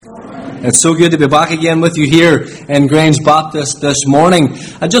It's so good to be back again with you here in Grange Baptist this morning.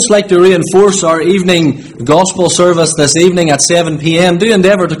 I'd just like to reinforce our evening gospel service this evening at 7 p.m. Do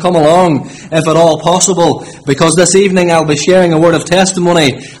endeavour to come along if at all possible, because this evening I'll be sharing a word of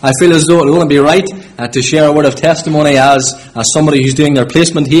testimony. I feel as though it wouldn't be right to share a word of testimony as somebody who's doing their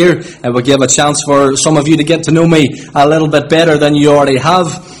placement here. It would give a chance for some of you to get to know me a little bit better than you already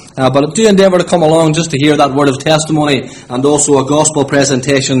have. But do endeavour to come along just to hear that word of testimony and also a gospel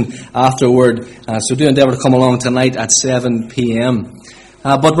presentation afterward. So do endeavour to come along tonight at 7 p.m.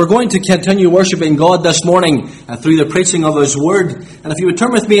 But we're going to continue worshipping God this morning through the preaching of His Word. And if you would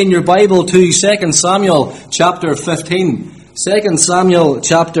turn with me in your Bible to 2 Samuel chapter 15. 2 Samuel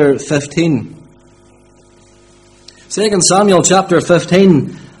chapter 15. 2 Samuel chapter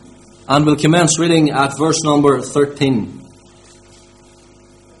 15. And we'll commence reading at verse number 13.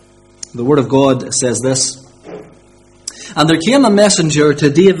 The Word of God says this: And there came a messenger to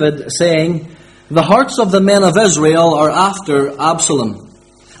David, saying, The hearts of the men of Israel are after Absalom.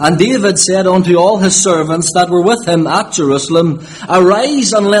 And David said unto all his servants that were with him at Jerusalem,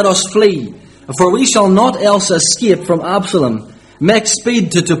 Arise and let us flee, for we shall not else escape from Absalom. Make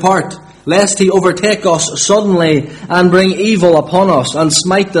speed to depart, lest he overtake us suddenly, and bring evil upon us, and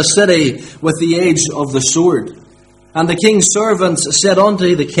smite the city with the edge of the sword. And the king's servants said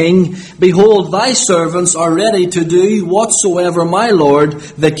unto the king, Behold, thy servants are ready to do whatsoever my lord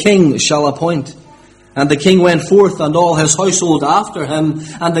the king shall appoint. And the king went forth, and all his household after him,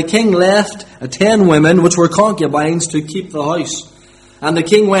 and the king left 10 women which were concubines to keep the house. And the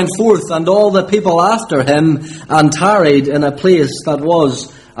king went forth, and all the people after him, and tarried in a place that was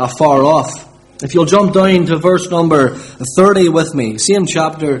afar off. If you'll jump down to verse number 30 with me, same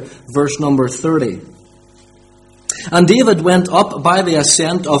chapter, verse number 30. And David went up by the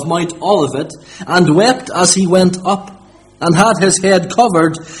ascent of Mount Olivet, and wept as he went up, and had his head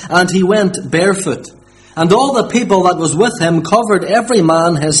covered, and he went barefoot. And all the people that was with him covered every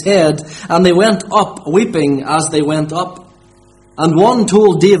man his head, and they went up weeping as they went up. And one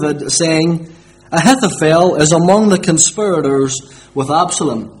told David, saying, Ahithophel is among the conspirators with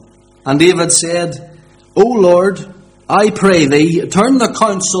Absalom. And David said, O Lord, I pray thee, turn the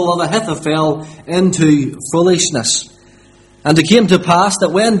counsel of Ahithophel into foolishness. And it came to pass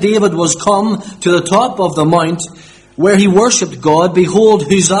that when David was come to the top of the mount, where he worshipped God, behold,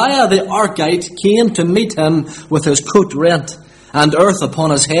 Uzziah the Archite came to meet him with his coat rent, and earth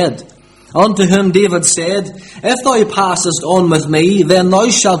upon his head. Unto whom David said, If thou passest on with me, then thou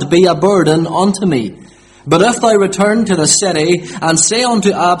shalt be a burden unto me. But if thou return to the city, and say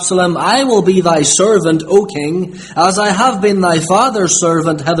unto Absalom, I will be thy servant, O king, as I have been thy father's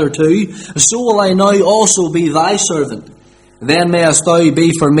servant hitherto, so will I now also be thy servant. Then mayest thou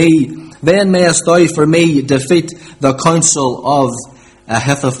for me defeat the counsel of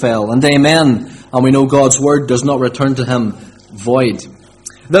Ahithophel. And amen. And we know God's word does not return to him void.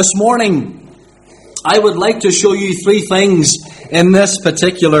 This morning, I would like to show you 3 things in this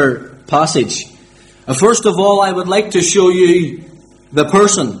particular passage. First of all, I would like to show you the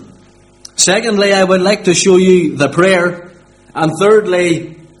person. Secondly, I would like to show you the prayer. And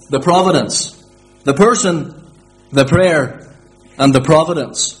thirdly, the providence. The person, the prayer, and the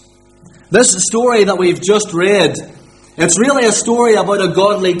providence. This story that we've just read, it's really a story about a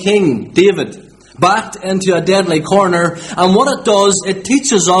godly king, David, backed into a deadly corner. And what it does, it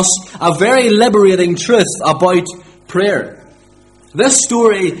teaches us a very liberating truth about prayer. This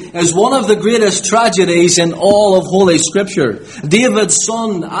story is one of the greatest tragedies in all of Holy Scripture. David's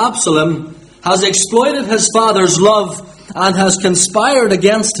son, Absalom, has exploited his father's love and has conspired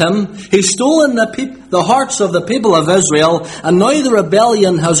against him. He's stolen the hearts of the people of Israel, and now the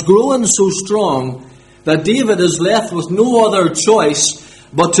rebellion has grown so strong that David is left with no other choice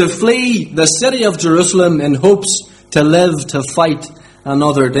but to flee the city of Jerusalem in hopes to live to fight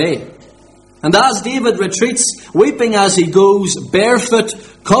another day. And as David retreats, weeping as he goes, barefoot,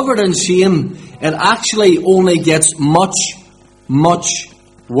 covered in shame, it actually only gets much, much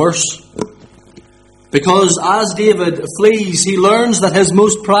worse. Because as David flees, he learns that his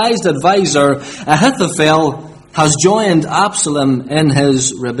most prized advisor, Ahithophel, has joined Absalom in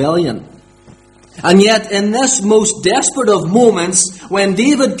his rebellion. And yet, in this most desperate of moments, when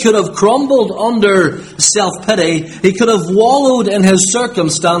David could have crumbled under self-pity, he could have wallowed in his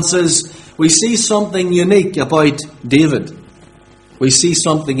circumstances, we see something unique about David. We see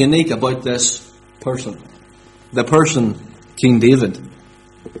something unique about this person. The person, King David.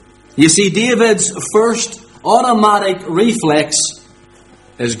 You see, David's first automatic reflex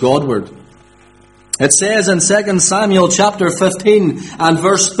is Godward. It says in 2 Samuel chapter 15 and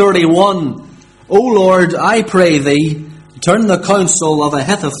verse 31, O Lord, I pray thee, turn the counsel of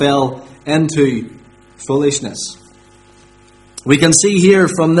Ahithophel into foolishness. We can see here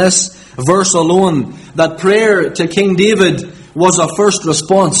from this verse alone that prayer to King David was a first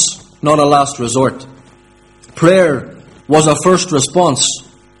response, not a last resort. Prayer was a first response,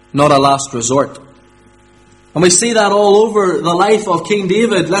 not a last resort. And we see that all over the life of King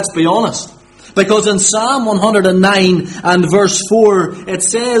David, let's be honest. Because in Psalm 109 and verse 4, it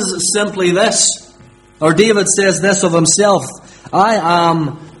says simply this, or David says this of himself, I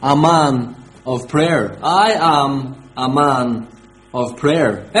am a man of prayer. I am a man of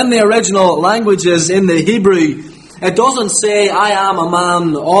prayer. In the original languages, in the Hebrew, it doesn't say, I am a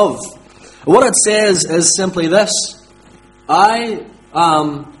man of. What it says is simply this, I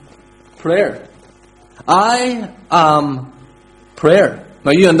am prayer. I am prayer.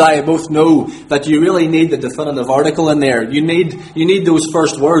 Now you and I both know that you really need the definitive article in there. You need those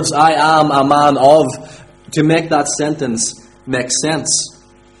first words, I am a man of, to make that sentence make sense.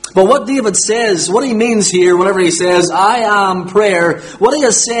 But what David says, what he means here whenever he says, I am prayer, what he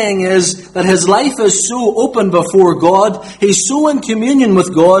is saying is that his life is so open before God, he's so in communion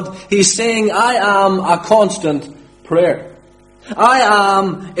with God, he's saying, I am a constant prayer. I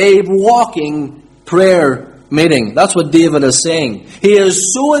am a walking prayer meeting. That's what David is saying. He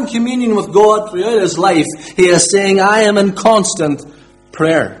is so in communion with God throughout his life, he is saying, I am in constant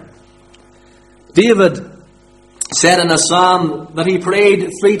prayer. David said in a psalm that he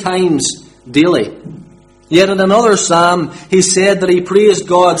prayed 3 times daily. Yet in another psalm, he said that he praised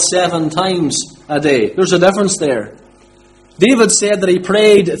God 7 times a day. There's a difference there. David said that he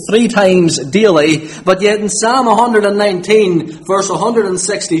prayed 3 times daily, but yet in Psalm 119, verse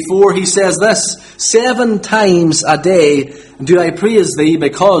 164, he says this, 7 times a day do I praise thee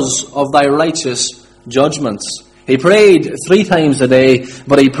because of thy righteous judgments. He prayed 3 times a day,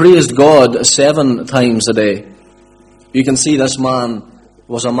 but he praised God 7 times a day. You can see this man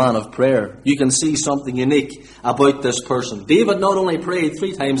was a man of prayer. You can see something unique about this person. David not only prayed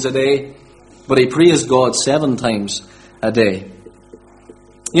 3 times a day, but he praised God 7 times a day.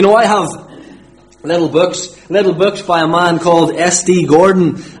 You know, I have little books by a man called S.D.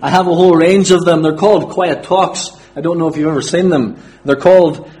 Gordon. I have a whole range of them. They're called Quiet Talks. I don't know if you've ever seen them. They're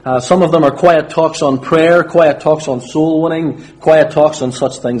called, some of them are Quiet Talks on prayer, Quiet Talks on soul winning, Quiet Talks on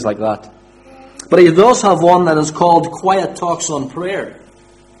such things like that. But he does have one that is called Quiet Talks on Prayer.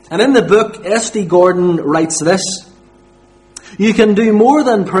 And in the book, S.D. Gordon writes this, you can do more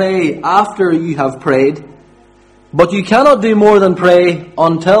than pray after you have prayed, but you cannot do more than pray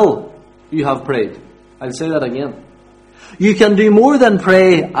until you have prayed. I'll say that again. You can do more than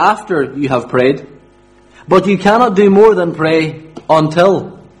pray after you have prayed, but you cannot do more than pray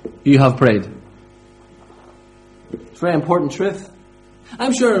until you have prayed. It's a very important truth.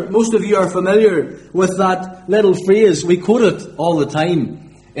 I'm sure most of you are familiar with that little phrase. We quote it all the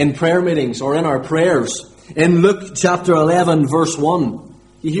time in prayer meetings or in our prayers. In Luke chapter 11 verse 1,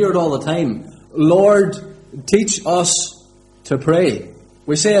 you hear it all the time. Lord, teach us to pray.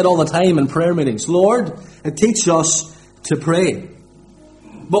 We say it all the time in prayer meetings. Lord, teach us to pray.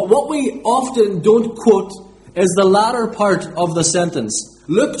 But what we often don't quote is the latter part of the sentence.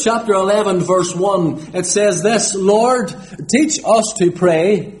 Luke chapter 11 verse 1, it says this, Lord, teach us to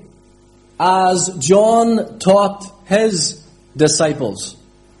pray as John taught his disciples.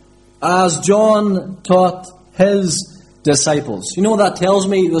 As John taught his disciples. You know what that tells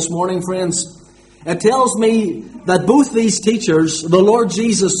me this morning, friends? It tells me that both these teachers, the Lord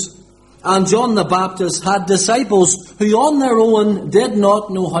Jesus and John the Baptist, had disciples who on their own did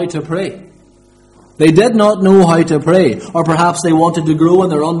not know how to pray. They did not know how to pray. Or perhaps they wanted to grow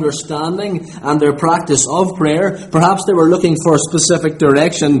in their understanding and their practice of prayer. Perhaps they were looking for a specific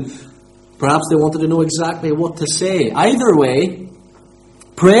direction. Perhaps they wanted to know exactly what to say. Either way,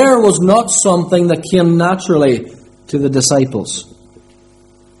 prayer was not something that came naturally to the disciples.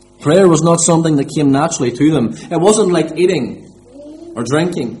 Prayer was not something that came naturally to them. It wasn't like eating or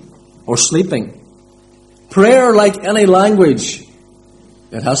drinking or sleeping. Prayer, like any language,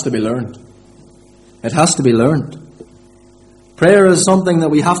 it has to be learned. It has to be learned. Prayer is something that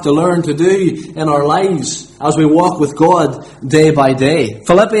we have to learn to do in our lives as we walk with God day by day.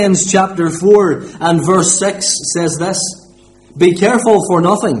 Philippians chapter 4 and verse 6 says this, be careful for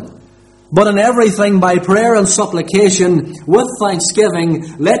nothing, but in everything by prayer and supplication with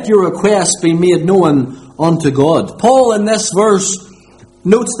thanksgiving, let your requests be made known unto God. Paul in this verse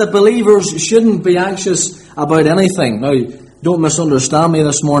notes that believers shouldn't be anxious about anything. Now, don't misunderstand me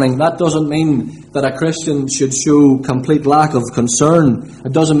this morning. That doesn't mean that a Christian should show complete lack of concern.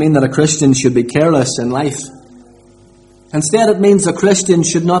 It doesn't mean that a Christian should be careless in life. Instead, it means a Christian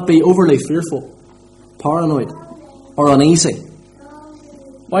should not be overly fearful, paranoid, or uneasy.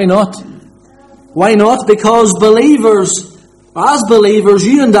 Why not? Why not? Because as believers,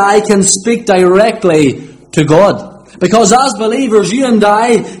 you and I can speak directly to God. Because as believers, you and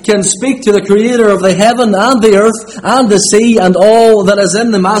I can speak to the Creator of the heaven and the earth and the sea and all that is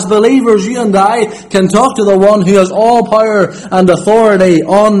in them. As believers, you and I can talk to the one who has all power and authority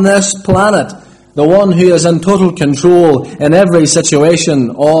on this planet. The one who is in total control in every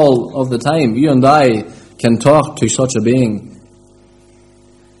situation all of the time. You and I can talk to such a being.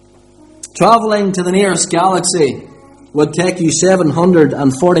 Travelling to the nearest galaxy would take you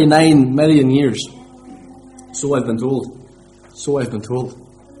 749 million years. So I've been told.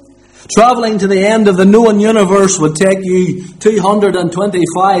 Travelling to the end of the known universe would take you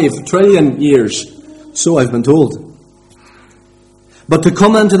 225 trillion years. So I've been told. But to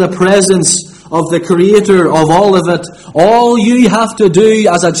come into the presence of the Creator of all of it, all you have to do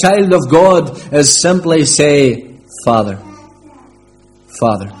as a child of God is simply say, Father.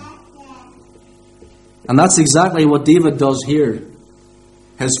 Father. And that's exactly what David does here.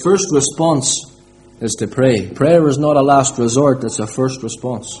 His first response is to pray. Prayer is not a last resort, it's a first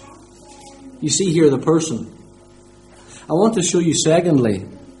response. You see here the person. I want to show you secondly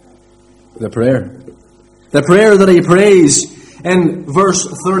the prayer. The prayer that he prays in verse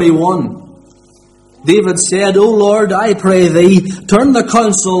 31. David said, O Lord, I pray thee, turn the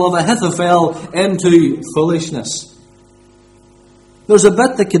counsel of Ahithophel into foolishness. There's a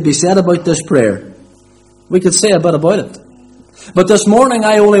bit that could be said about this prayer. We could say a bit about it. But this morning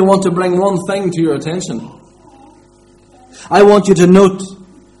I only want to bring one thing to your attention. I want you to note,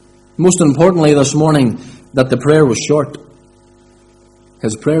 most importantly this morning, that the prayer was short.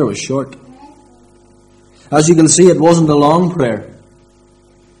 His prayer was short. As you can see, it wasn't a long prayer.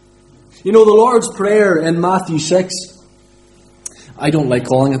 You know, the Lord's Prayer in Matthew 6, I don't like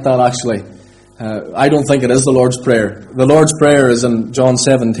calling it that actually. I don't think it is the Lord's Prayer. The Lord's Prayer is in John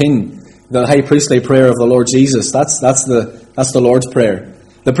 17, the high priestly prayer of the Lord Jesus. That's the Lord's Prayer.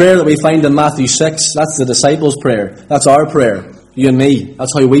 The prayer that we find in Matthew 6, that's the disciples' prayer. That's our prayer, you and me.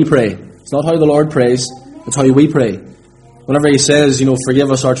 That's how we pray. It's not how the Lord prays, it's how we pray. Whenever he says, forgive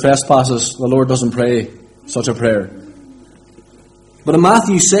us our trespasses, the Lord doesn't pray such a prayer. But in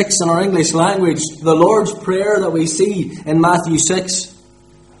Matthew 6, in our English language, the Lord's Prayer that we see in Matthew 6,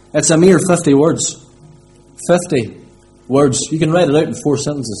 it's a mere 50 words. 50 words. You can write it out in 4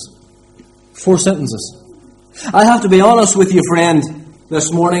 sentences. 4 sentences. I have to be honest with you, friend,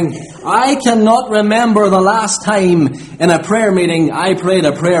 this morning. I cannot remember the last time in a prayer meeting I prayed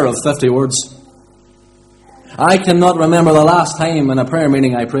a prayer of 50 words. I cannot remember the last time in a prayer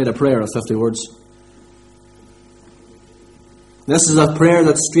meeting I prayed a prayer of 50 words. This is a prayer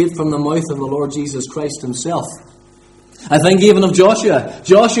that's straight from the mouth of the Lord Jesus Christ himself. I think even of Joshua.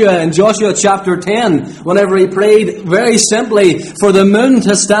 Joshua in Joshua chapter 10, whenever he prayed very simply for the moon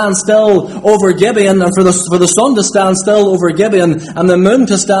to stand still over Gibeon, and for the sun to stand still over Gibeon, and the moon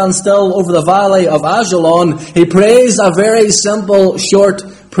to stand still over the valley of Ajalon, he prays a very simple, short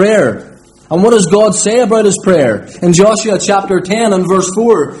prayer. And what does God say about his prayer? In Joshua chapter 10 and verse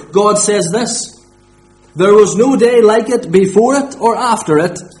 4, God says this, there was no day like it before it or after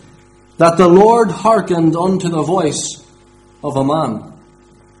it, that the Lord hearkened unto the voice of a man.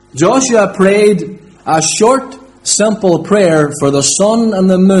 Joshua prayed a short, simple prayer for the sun and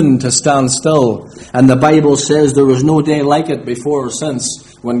the moon to stand still. And the Bible says there was no day like it before or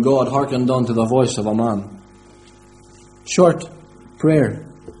since when God hearkened unto the voice of a man. Short prayer.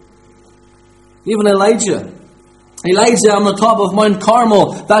 Even Elijah on the top of Mount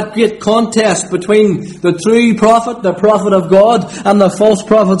Carmel, that great contest between the true prophet, the prophet of God, and the false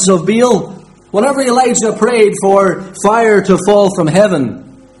prophets of Baal. Whenever Elijah prayed for fire to fall from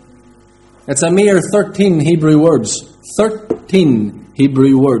heaven, it's a mere 13 Hebrew words. 13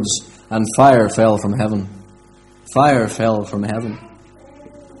 Hebrew words, and fire fell from heaven. Fire fell from heaven.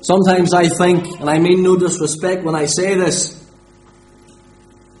 Sometimes I think, and I mean no disrespect when I say this,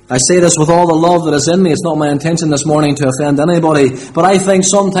 I say this with all the love that is in me. It's not my intention this morning to offend anybody. But I think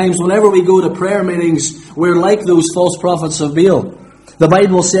sometimes whenever we go to prayer meetings, we're like those false prophets of Baal. The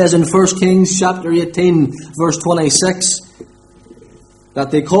Bible says in 1 Kings chapter 18, verse 26, that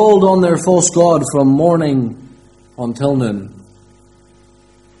they called on their false god from morning until noon.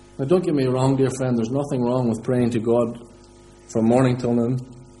 Now don't get me wrong, dear friend. There's nothing wrong with praying to God from morning till noon.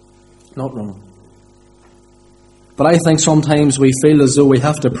 Not wrong. But I think sometimes we feel as though we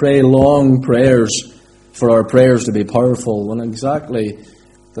have to pray long prayers for our prayers to be powerful, when exactly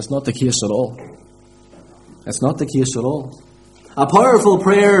that's not the case at all. It's not the case at all. A powerful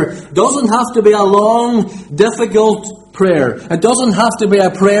prayer doesn't have to be a long, difficult prayer. It doesn't have to be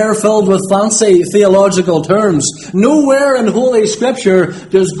a prayer filled with fancy theological terms. Nowhere in Holy Scripture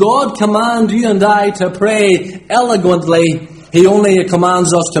does God command you and I to pray eloquently. He only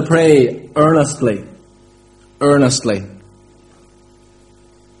commands us to pray earnestly. Earnestly.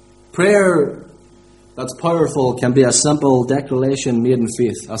 Prayer that's powerful can be a simple declaration made in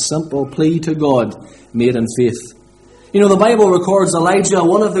faith. A simple plea to God made in faith. You know, the Bible records Elijah,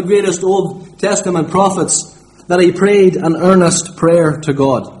 one of the greatest Old Testament prophets, that he prayed an earnest prayer to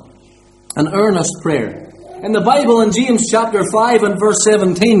God. An earnest prayer. In the Bible, in James chapter 5 and verse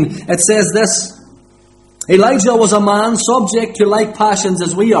 17, it says this: Elijah was a man subject to like passions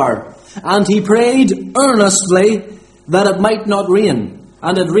as we are, and he prayed earnestly that it might not rain.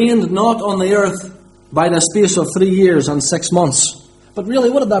 And it rained not on the earth by the space of 3 years and 6 months. But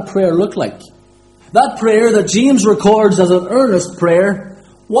really, what did that prayer look like? That prayer that James records as an earnest prayer,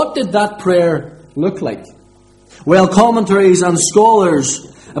 what did that prayer look like? Well, commentaries and scholars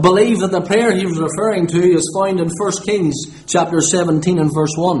believe that the prayer he was referring to is found in 1 Kings chapter 17 and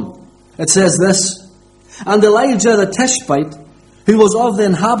verse 1. It says this: And Elijah the Tishbite, who was of the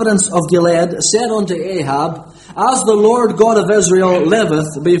inhabitants of Gilead, said unto Ahab, As the Lord God of Israel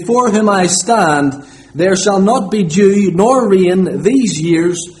liveth, before whom I stand, there shall not be dew nor rain these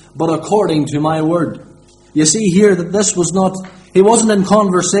years, but according to my word. You see here that this was not, he wasn't in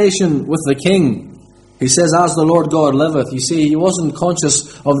conversation with the king. He says, as the Lord God liveth. You see, he wasn't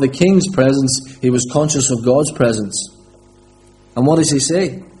conscious of the king's presence, he was conscious of God's presence. And what does he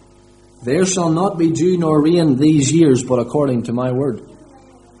say? There shall not be dew nor rain these years, but according to my word.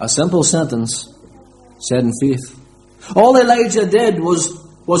 A simple sentence said in faith. All Elijah did was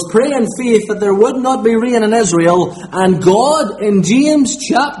pray in faith that there would not be rain in Israel, and God in James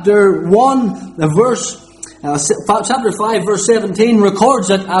chapter 1, chapter 5, verse 17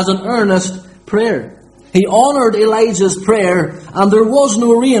 records it as an earnest prayer. He honoured Elijah's prayer, and there was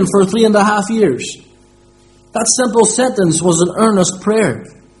no rain for 3.5 years. That simple sentence was an earnest prayer.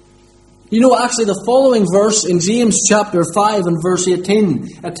 You know, actually the following verse in James chapter 5 and verse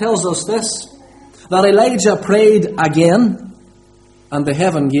 18, it tells us this, that Elijah prayed again, and the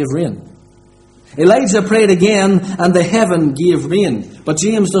heaven gave rain. Elijah prayed again, and the heaven gave rain. But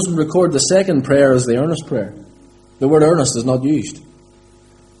James doesn't record the second prayer as the earnest prayer. The word earnest is not used.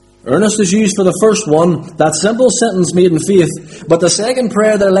 Earnest is used for the first one, that simple sentence made in faith. But the second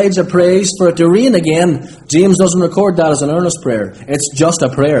prayer that Elijah prays for it to rain again, James doesn't record that as an earnest prayer. It's just a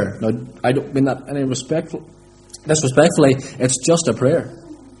disrespectfully, it's just a prayer.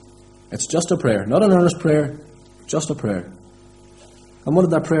 It's just a prayer. Not an earnest prayer, just a prayer. And what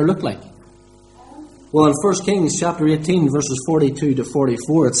did that prayer look like? Well, in 1 Kings chapter 18, verses 42 to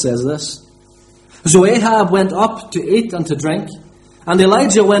 44, it says this: So Ahab went up to eat and to drink, and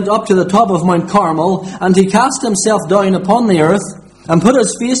Elijah went up to the top of Mount Carmel, and he cast himself down upon the earth, and put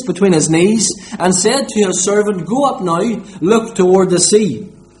his face between his knees, and said to his servant, Go up now, look toward the sea.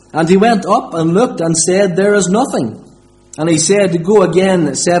 And he went up and looked, and said, There is nothing. And he said, Go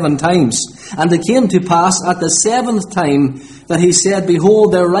again 7 times. And it came to pass at the 7th time that he said,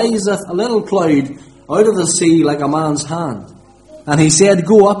 Behold, there riseth a little cloud out of the sea like a man's hand. And he said,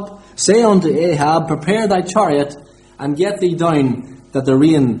 Go up, say unto Ahab, Prepare thy chariot, and get thee down, that the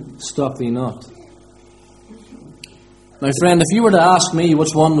rain stop thee not. Now, friend, if you were to ask me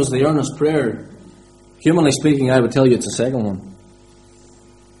which one was the earnest prayer, humanly speaking, I would tell you it's the second one.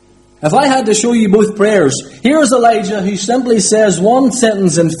 If I had to show you both prayers, here's Elijah who simply says one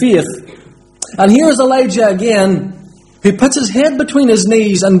sentence in faith, and here's Elijah again who puts his head between his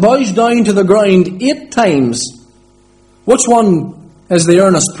knees and bows down to the ground 8 times. Which one is the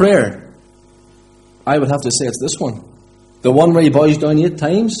earnest prayer? I would have to say it's this one. The one where he bows down 8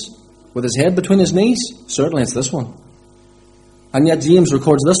 times with his head between his knees? Certainly it's this one. And yet James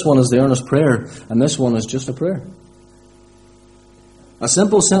records this one as the earnest prayer, and this one is just a prayer. A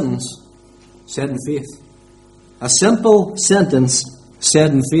simple sentence said in faith. A simple sentence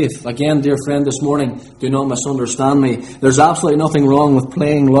said in faith. Again, dear friend, this morning, do not misunderstand me. There's absolutely nothing wrong with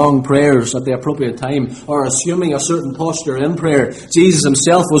praying long prayers at the appropriate time or assuming a certain posture in prayer. Jesus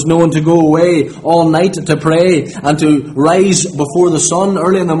himself was known to go away all night to pray and to rise before the sun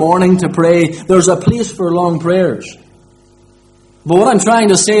early in the morning to pray. There's a place for long prayers. But what I'm trying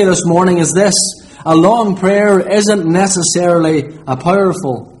to say this morning is this: a long prayer isn't necessarily a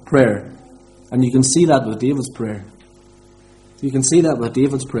powerful prayer. And you can see that with David's prayer. You can see that with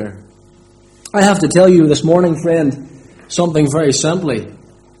David's prayer. I have to tell you this morning, friend, something very simply.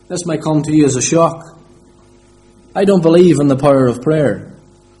 This might come to you as a shock. I don't believe in the power of prayer.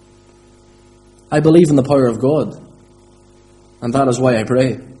 I believe in the power of God. and that is why I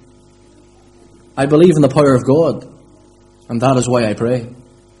pray. I believe in the power of God, and that is why I pray.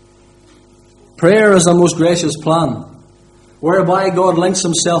 Prayer is a most gracious plan, whereby God links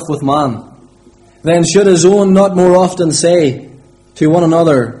himself with man. Then should his own not more often say to one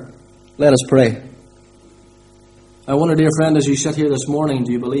another, let us pray. I wonder, dear friend, as you sit here this morning,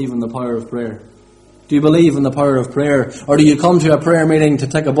 do you believe in the power of prayer? Do you believe in the power of prayer? Or do you come to a prayer meeting to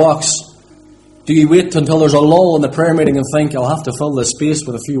tick a box? Do you wait until there's a lull in the prayer meeting and think, I'll have to fill this space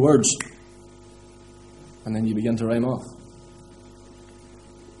with a few words? And then you begin to rhyme off.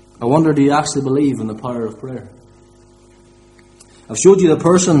 I wonder, do you actually believe in the power of prayer? I've showed you the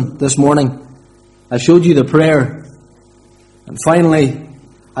person this morning. I've showed you the prayer. And finally,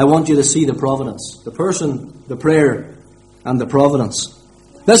 I want you to see the providence. The person, the prayer, and the providence.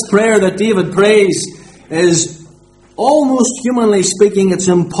 This prayer that David prays is, almost humanly speaking, it's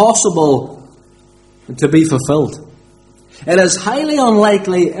impossible to be fulfilled. It is highly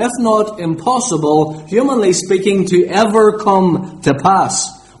unlikely, if not impossible, humanly speaking, to ever come to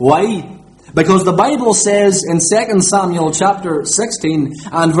pass. Why? Because the Bible says in 2 Samuel chapter 16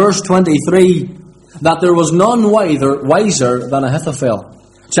 and verse 23 that there was none wiser than Ahithophel.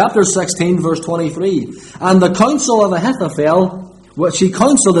 Chapter 16 verse 23. And the counsel of Ahithophel, what she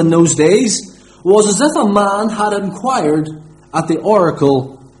counselled in those days, was as if a man had inquired at the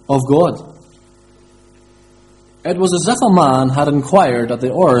oracle of God. It was as if a man had inquired at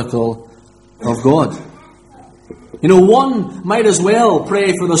the oracle of God. You know, one might as well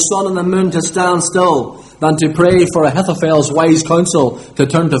pray for the sun and the moon to stand still than to pray for Ahithophel's wise counsel to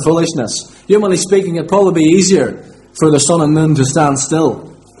turn to foolishness. Humanly speaking, it'd probably be easier for the sun and moon to stand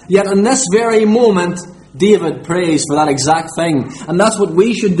still. Yet in this very moment, David prays for that exact thing. And that's what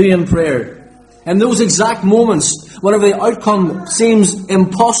we should do in prayer. In those exact moments, whenever the outcome seems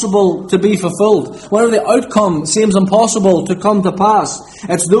impossible to be fulfilled, whenever the outcome seems impossible to come to pass,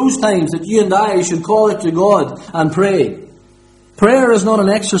 it's those times that you and I should call it to God and pray. Prayer is not an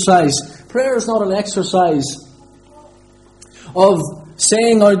exercise. Prayer is not an exercise of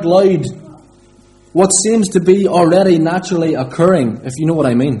saying out loud what seems to be already naturally occurring, if you know what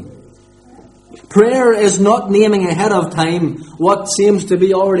I mean. Prayer is not naming ahead of time what seems to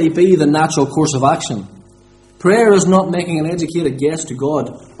be already be the natural course of action. Prayer is not making an educated guess to God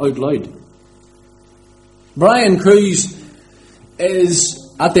out loud. Brian Cruz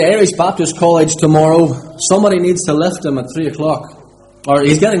is at the Irish Baptist College tomorrow. Somebody needs to lift him at 3 o'clock. Or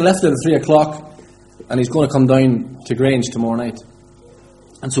he's getting lifted at 3 o'clock and he's going to come down to Grange tomorrow night.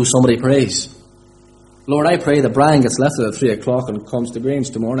 And so somebody prays, Lord, I pray that Brian gets lifted at 3 o'clock and comes to Grange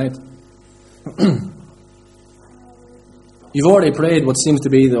tomorrow night. You've already prayed what seems to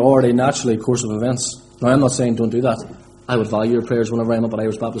be the already naturally course of events. Now, I'm not saying don't do that. I would value your prayers whenever I'm up at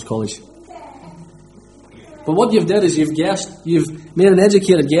Irish Baptist College. But what you've did is you've made an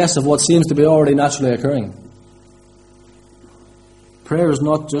educated guess of what seems to be already naturally occurring. Prayer is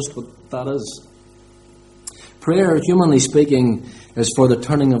not just what that is. Prayer, humanly speaking, is for the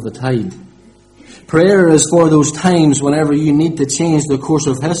turning of the tide. Prayer is for those times whenever you need to change the course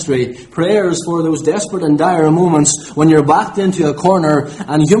of history. Prayer is for those desperate and dire moments when you're backed into a corner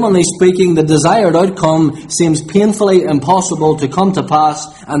and, humanly speaking, the desired outcome seems painfully impossible to come to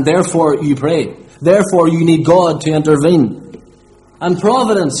pass, and therefore you pray. Therefore you need God to intervene. And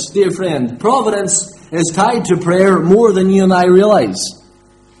providence, dear friend, providence is tied to prayer more than you and I realize.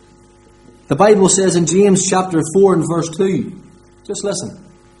 The Bible says in James chapter 4 and verse 2, just listen.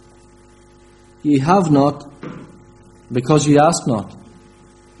 Ye have not, because ye ask not.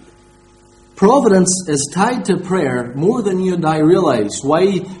 Providence is tied to prayer more than you and I realize.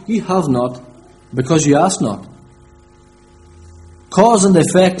 Why? Ye have not, because ye ask not. Cause and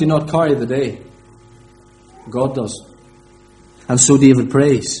effect do not carry the day. God does. And so David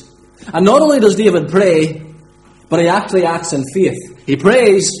prays. And not only does David pray, but he actually acts in faith. He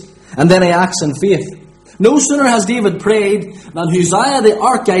prays, and then he acts in faith. No sooner has David prayed than Uzziah the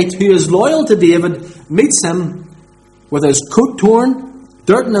Archite, who is loyal to David, meets him with his coat torn,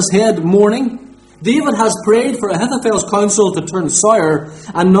 dirt in his head, mourning. David has prayed for Ahithophel's counsel to turn sour,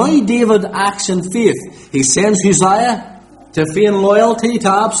 and now David acts in faith. He sends Uzziah to feign loyalty to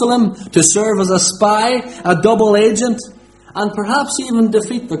Absalom, to serve as a spy, a double agent, and perhaps even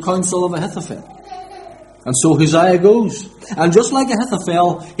defeat the counsel of Ahithophel. And so Uzziah goes. And just like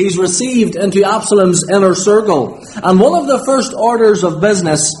Ahithophel, he's received into Absalom's inner circle. And one of the first orders of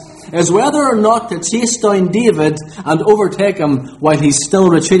business is whether or not to chase down David and overtake him while he's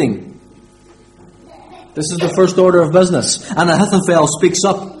still retreating. This is the first order of business. And Ahithophel speaks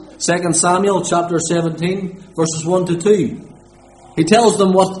up. 2 Samuel chapter 17, verses 1 to 2. He tells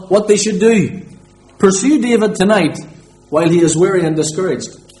them what they should do. Pursue David tonight, while he is weary and discouraged.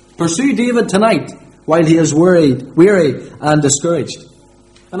 Pursue David tonight while he is weary and discouraged.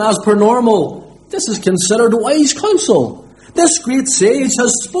 And as per normal, this is considered wise counsel. This great sage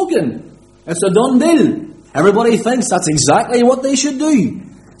has spoken. It's a done deal. Everybody thinks that's exactly what they should do.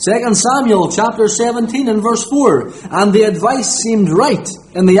 2 Samuel chapter 17 and verse 4. And the advice seemed right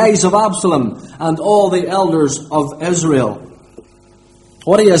in the eyes of Absalom and all the elders of Israel.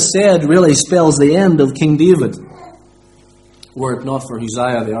 What he has said really spells the end of King David, were it not for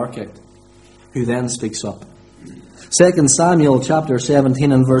Uzziah the architect, who then speaks up. 2 Samuel chapter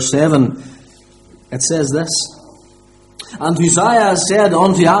 17 and verse 7, it says this. And Uzziah said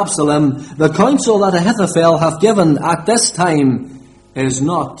unto Absalom, the counsel that Ahithophel hath given at this time is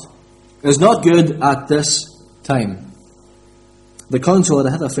not good at this time. The counsel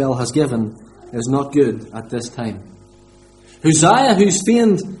that Ahithophel has given is not good at this time. Uzziah, who's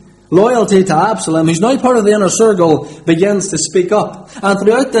feigned loyalty to Absalom, who's now part of the inner circle, begins to speak up. And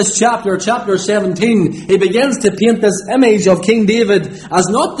throughout this chapter 17, he begins to paint this image of King David as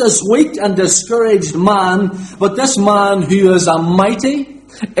not this weak and discouraged man, but this man who is a mighty,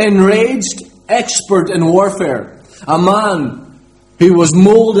 enraged expert in warfare. A man who was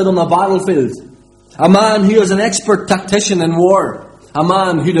molded on the battlefield. A man who is an expert tactician in war. A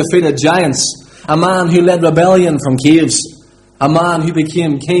man who defeated giants. A man who led rebellion from caves. A man who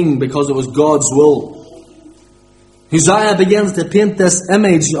became king because it was God's will. Uzziah begins to paint this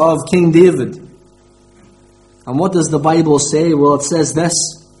image of King David. And what does the Bible say? Well, it says this.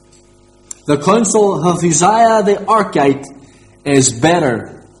 The counsel of Uzziah the Archite is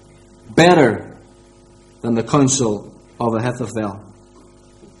better than the counsel of Ahithophel.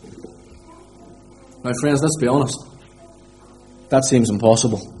 My friends, let's be honest. That seems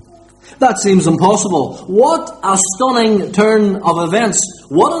impossible. That seems impossible. What a stunning turn of events.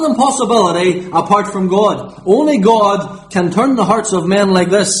 What an impossibility apart from God. Only God can turn the hearts of men like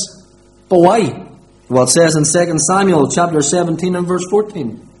this. But why? Well, it says in 2 Samuel chapter 17 and verse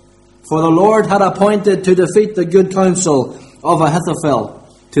 14. For the Lord had appointed to defeat the good counsel of Ahithophel,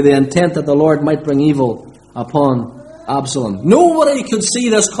 to the intent that the Lord might bring evil upon Absalom. Nobody could see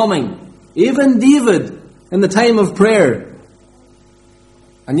this coming. Even David in the time of prayer.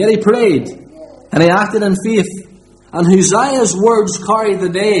 And yet he prayed, and he acted in faith. And Uzziah's words carried the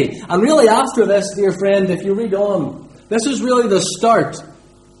day. And really after this, dear friend, if you read on, this is really the start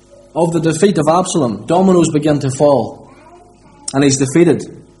of the defeat of Absalom. Dominoes begin to fall. And he's defeated.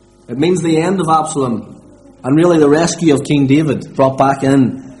 It means the end of Absalom. And really the rescue of King David, brought back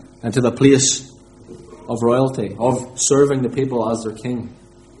into the place of royalty, of serving the people as their king.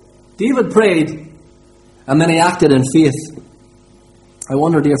 David prayed, and then he acted in faith. I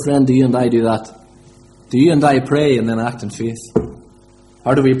wonder, dear friend, do you and I do that? Do you and I pray and then act in faith?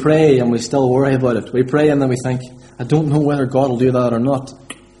 Or do we pray and we still worry about it? We pray and then we think, I don't know whether God will do that or not.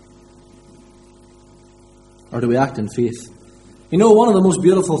 Or do we act in faith? You know, one of the most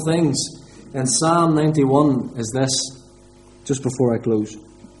beautiful things in Psalm 91 is this, just before I close.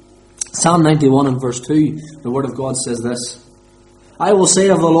 Psalm 91 and verse 2, the Word of God says this. I will say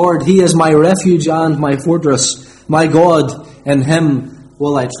of the Lord, He is my refuge and my fortress, my God, in Him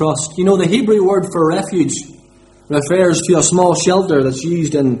will I trust. You know, the Hebrew word for refuge refers to a small shelter that's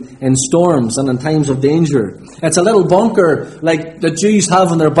used in storms and in times of danger. It's a little bunker like the Jews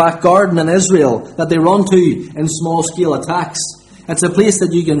have in their back garden in Israel that they run to in small-scale attacks. It's a place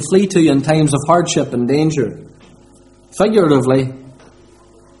that you can flee to in times of hardship and danger. Figuratively,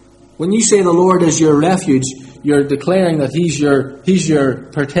 when you say the Lord is your refuge, you're declaring that He's your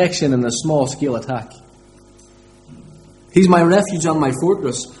protection in a small-scale attack. He's my refuge and my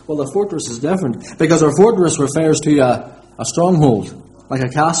fortress. Well, the fortress is different because our fortress refers to a stronghold, like a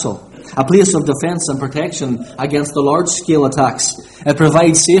castle, a place of defence and protection against the large-scale attacks. It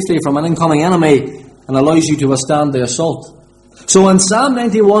provides safety from an incoming enemy and allows you to withstand the assault. So in Psalm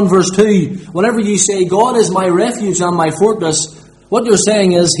 91 verse 2, whenever you say, God is my refuge and my fortress, what you're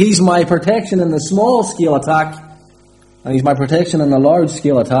saying is He's my protection in the small-scale attack and He's my protection in the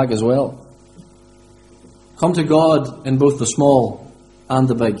large-scale attack as well. Come to God in both the small and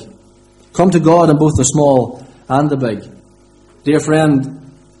the big. Come to God in both the small and the big. Dear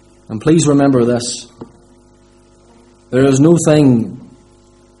friend, and please remember this. There is no thing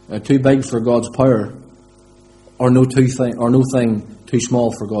too big for God's power, or no thing too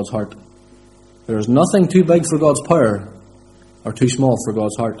small for God's heart. There is nothing too big for God's power, or too small for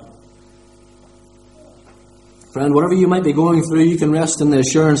God's heart. Friend, whatever you might be going through, you can rest in the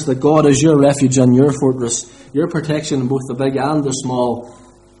assurance that God is your refuge and your fortress, your protection in both the big and the small.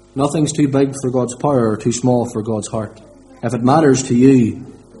 Nothing's too big for God's power or too small for God's heart. If it matters to you,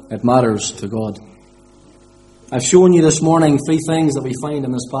 it matters to God. I've shown you this morning three things that we find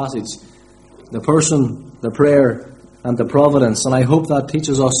in this passage: the person, the prayer, and the providence. And I hope that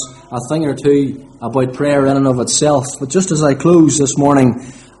teaches us a thing or two about prayer in and of itself. But just as I close this morning,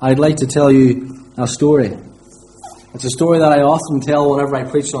 I'd like to tell you a story. It's a story that I often tell whenever I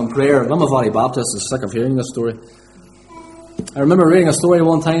preach on prayer. Limavady Baptist is sick of hearing this story. I remember reading a story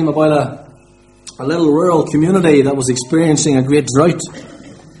one time about a little rural community that was experiencing a great drought.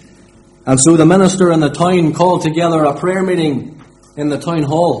 And so the minister in the town called together a prayer meeting in the town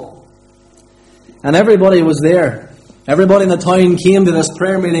hall. And everybody was there. Everybody in the town came to this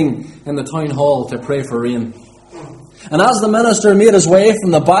prayer meeting in the town hall to pray for rain. And as the minister made his way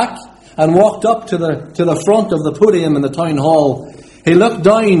from the back and walked up to the front of the podium in the town hall, he looked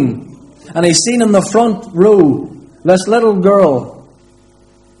down and he seen in the front row this little girl.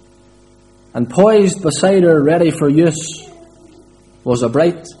 And poised beside her, ready for use, was a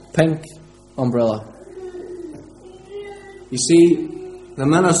bright pink umbrella. You see, the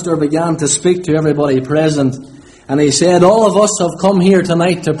minister began to speak to everybody present, and he said, all of us have come here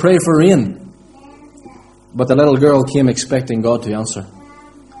tonight to pray for rain. But the little girl came expecting God to answer.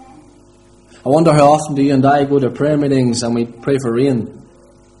 I wonder how often do you and I go to prayer meetings and we pray for rain,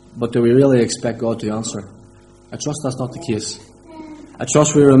 but do we really expect God to answer? I trust that's not the case. I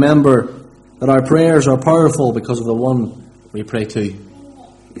trust we remember that our prayers are powerful because of the one we pray to.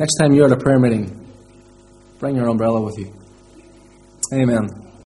 Next time you're at a prayer meeting, bring your umbrella with you. Amen.